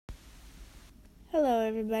Hello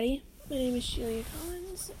everybody, my name is Shelia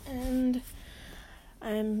Collins, and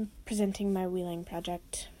I'm presenting my wheeling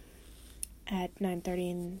project at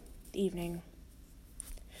 9:30 in the evening.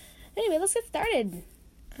 Anyway, let's get started.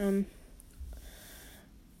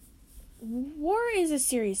 War is a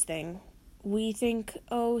serious thing. We think,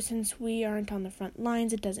 since we aren't on the front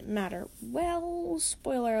lines, it doesn't matter. Well,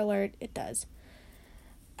 spoiler alert, it does.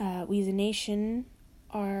 We as a nation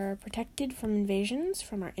are protected from invasions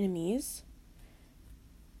from our enemies,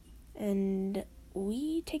 and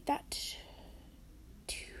we take that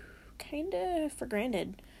kind of for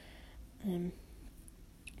granted.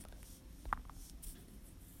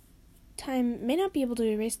 Time may not be able to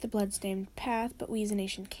erase the blood-stained path, but we as a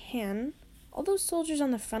nation can. All those soldiers on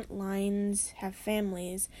the front lines have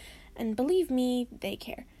families, and believe me, they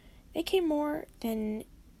care. They care more than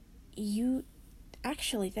you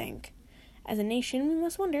actually think. As a nation, we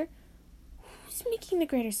must wonder, who's making the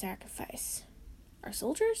greater sacrifice? Our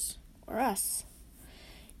soldiers or us?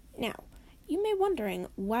 Now, you may be wondering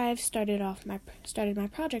why I've started my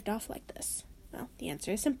project off like this. Well, the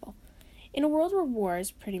answer is simple. In a world where war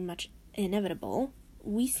is pretty much inevitable,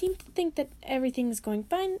 we seem to think that everything is going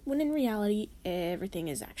fine, when in reality, everything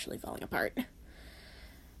is actually falling apart.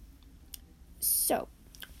 So,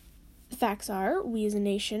 the facts are, we as a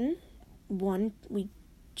nation, we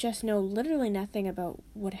just know literally nothing about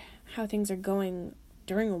how things are going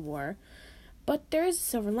during a war, but there is a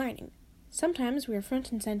silver lining. Sometimes we are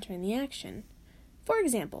front and center in the action. For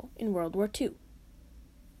example, in World War II.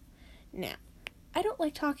 Now, I don't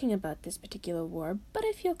like talking about this particular war, but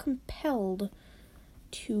I feel compelled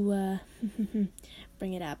to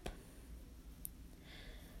bring it up.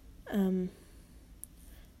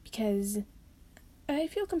 Because I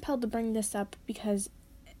feel compelled to bring this up because,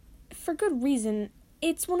 for good reason,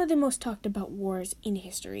 it's one of the most talked about wars in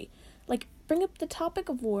history. Like, bring up the topic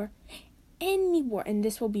of war, any war, and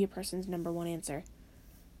this will be a person's number one answer.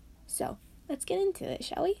 So, let's get into it,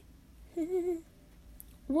 shall we?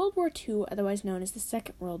 World War II, otherwise known as the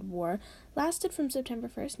Second World War, lasted from September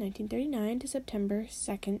 1st, 1939 to September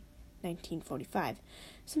 2nd, 1945.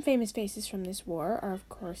 Some famous faces from this war are, of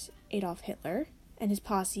course, Adolf Hitler and his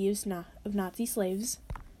posse of Nazi soldiers.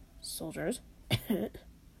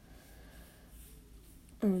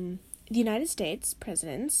 The United States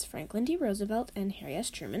presidents Franklin D. Roosevelt and Harry S.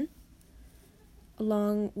 Truman,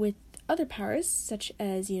 along with other powers such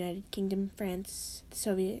as the United Kingdom, France, the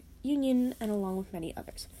Soviet Union, and along with many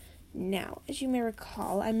others. Now, as you may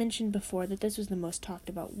recall, I mentioned before that this was the most talked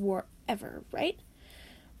about war ever, right?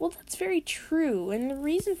 Well, that's very true, and the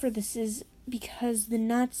reason for this is because the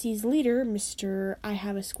Nazis' leader, Mr. I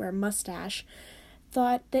Have a Square Mustache,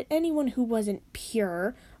 thought that anyone who wasn't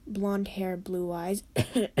pure, blonde hair, blue eyes,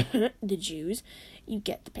 the Jews, you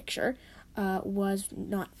get the picture, was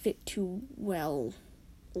not fit to,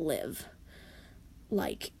 live.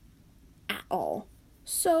 Like, at all.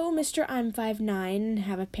 So, Mr. I'm 5'9",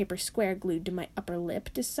 have a paper square glued to my upper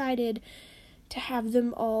lip, decided to have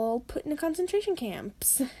them all put in concentration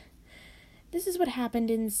camps. This is what happened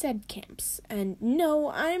in said camps. And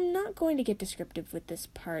no, I'm not going to get descriptive with this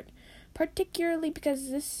part, particularly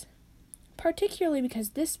because this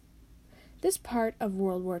part of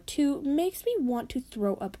World War II makes me want to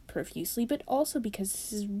throw up profusely, but also because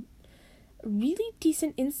this is really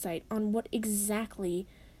decent insight on what exactly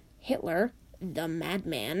Hitler, the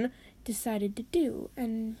madman, decided to do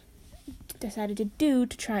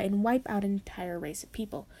to try and wipe out an entire race of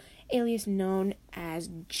people, alias known as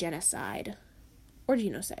genocide, or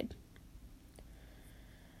genocide.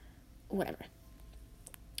 Whatever.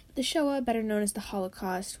 The Shoah, better known as the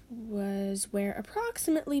Holocaust, was where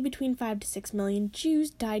approximately between 5 to 6 million Jews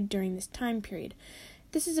died during this time period.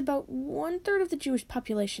 This is about 1/3 of the Jewish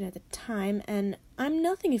population at the time, and I'm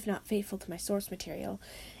nothing if not faithful to my source material.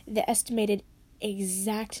 The estimated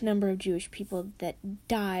exact number of Jewish people that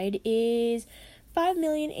died is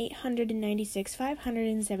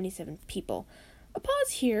 5,896,577 people. A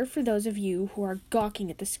pause here for those of you who are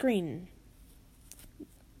gawking at the screen.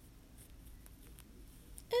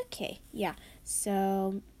 Okay, yeah,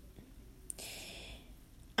 so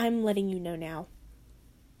I'm letting you know now.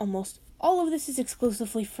 Almost all of this is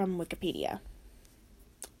exclusively from Wikipedia.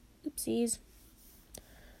 Oopsies.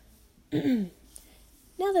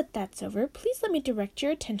 Now that that's over, please let me direct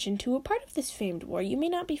your attention to a part of this famed war you may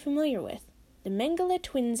not be familiar with, the Mengele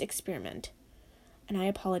twins experiment. And I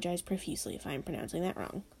apologize profusely if I am pronouncing that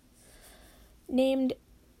wrong.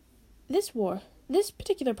 This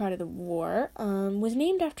particular part of the war was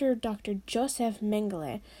named after Dr. Joseph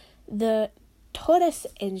Mengele, the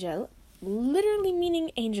Todesengel, literally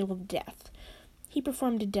meaning angel of death. He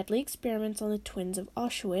performed deadly experiments on the twins of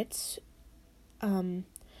Auschwitz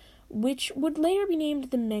which would later be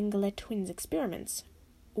named the Mengele twins experiments.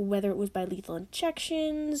 Whether it was by lethal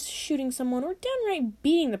injections, shooting someone, or downright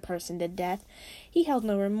beating the person to death, he held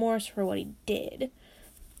no remorse for what he did.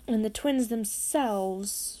 And the twins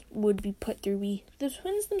themselves would be put through weekly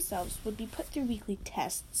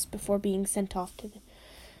tests before being sent off to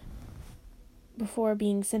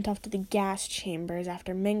the gas chambers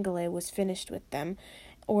after Mengele was finished with them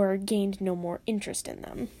or gained no more interest in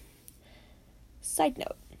them. Side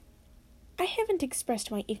note, I haven't expressed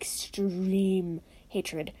my extreme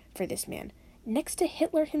hatred for this man. Next to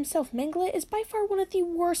Hitler himself, Mengele is by far one of the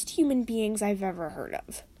worst human beings I've ever heard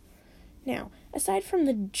of. Now, aside from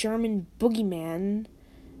the German boogeyman,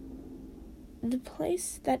 the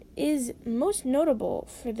place that is most notable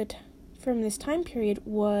from this time period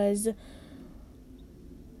was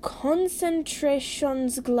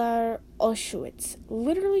Konzentrationslager Auschwitz,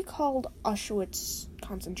 literally called Auschwitz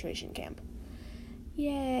concentration camp.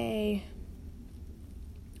 Yay.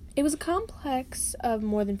 It was a complex of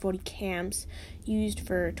more than 40 camps used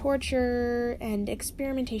for torture and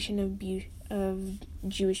experimentation of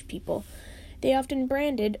Jewish people. They often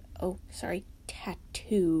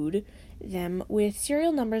tattooed them with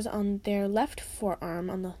serial numbers on their left forearm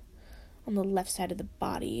on the left side of the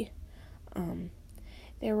body.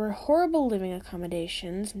 There were horrible living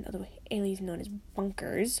accommodations, otherwise known as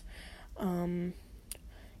bunkers.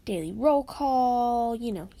 Daily roll call,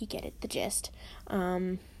 you get it, the gist.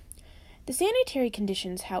 The sanitary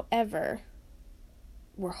conditions, however,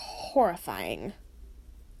 were horrifying.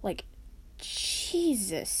 Like,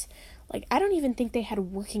 Jesus. Like, I don't even think they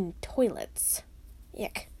had working toilets.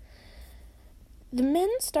 Yuck. The men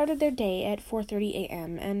started their day at 4:30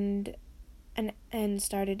 a.m. and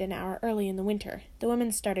started an hour early in the winter. The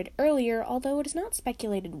women started earlier, although it is not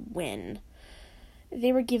speculated when.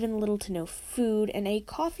 They were given little to no food and a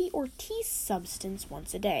coffee or tea substance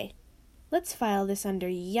once a day. Let's file this under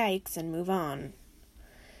yikes and move on.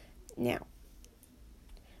 Now,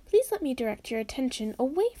 please let me direct your attention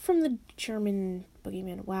away from the German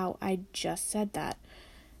boogeyman. Wow, I just said that.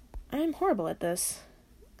 I'm horrible at this.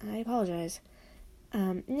 I apologize.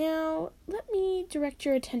 Now, let me direct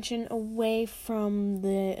your attention away from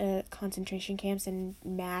the concentration camps and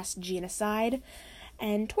mass genocide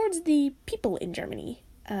and towards the people in Germany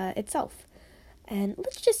itself. And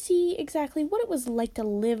let's just see exactly what it was like to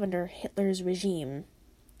live under Hitler's regime.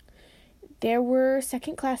 There were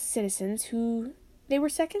second-class citizens who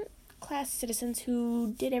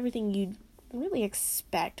did everything you'd really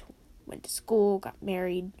expect. Went to school, got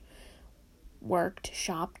married, worked,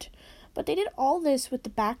 shopped. But they did all this with the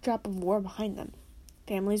backdrop of war behind them.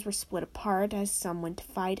 Families were split apart as some went to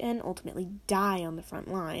fight and ultimately die on the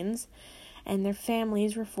front lines. And their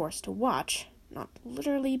families were forced to watch. Not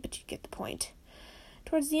literally, but you get the point.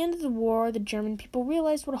 Towards the end of the war, the German people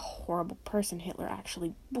realized what a horrible person Hitler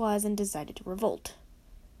actually was and decided to revolt.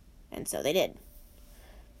 And so they did.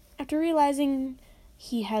 After realizing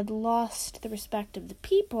he had lost the respect of the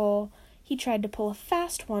people, he tried to pull a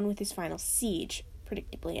fast one with his final siege.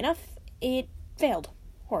 Predictably enough, it failed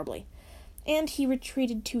horribly. And he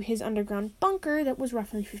retreated to his underground bunker that was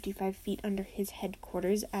roughly 55 feet under his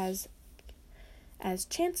headquarters as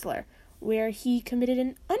Chancellor, where he committed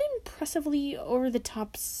an unimpressively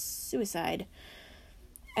over-the-top suicide.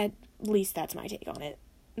 At least that's my take on it.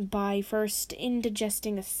 By first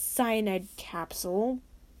indigesting a cyanide pill,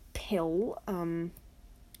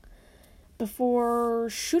 before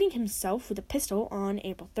shooting himself with a pistol on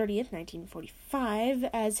April 30th, 1945,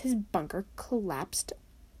 as his bunker collapsed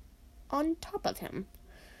on top of him.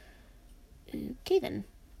 Okay then.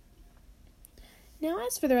 Now,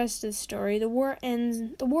 as for the rest of the story, the war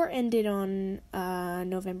ended on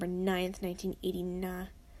November 9th, 1989.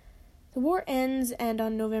 The war ends, and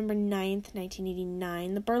on November 9th,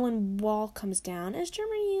 1989, the Berlin Wall comes down as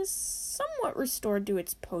Germany is somewhat restored to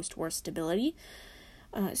its post-war stability.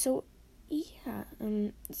 So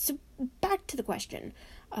back to the question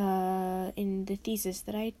in the thesis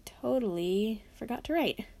that I totally forgot to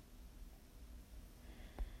write.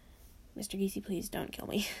 Mr. Giese, please don't kill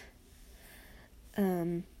me.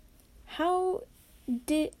 How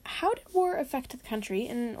did war affect the country,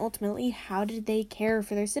 and ultimately, how did they care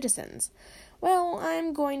for their citizens? Well,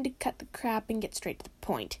 I'm going to cut the crap and get straight to the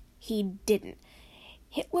point. He didn't.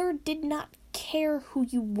 Hitler did not care who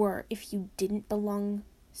you were if you didn't belong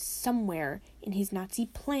somewhere in his Nazi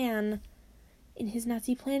plan. In his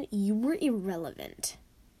Nazi plan, you were irrelevant,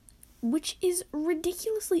 which is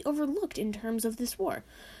ridiculously overlooked in terms of this war.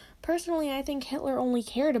 Personally, I think Hitler only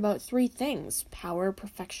cared about 3 things: power,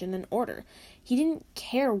 perfection, and order. He didn't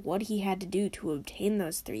care what he had to do to obtain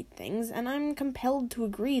those 3 things, and I'm compelled to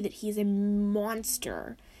agree that he's a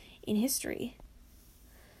monster in history.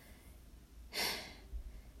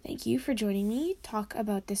 Thank you for joining me talk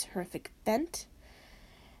about this horrific event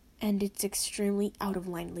and its extremely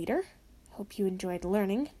out-of-line leader. Hope you enjoyed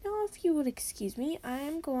learning. Now, if you would excuse me,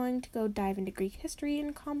 I'm going to go dive into Greek history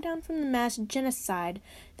and calm down from the mass genocide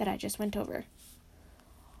that I just went over.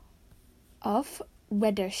 Auf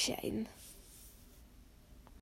Wiedersehen.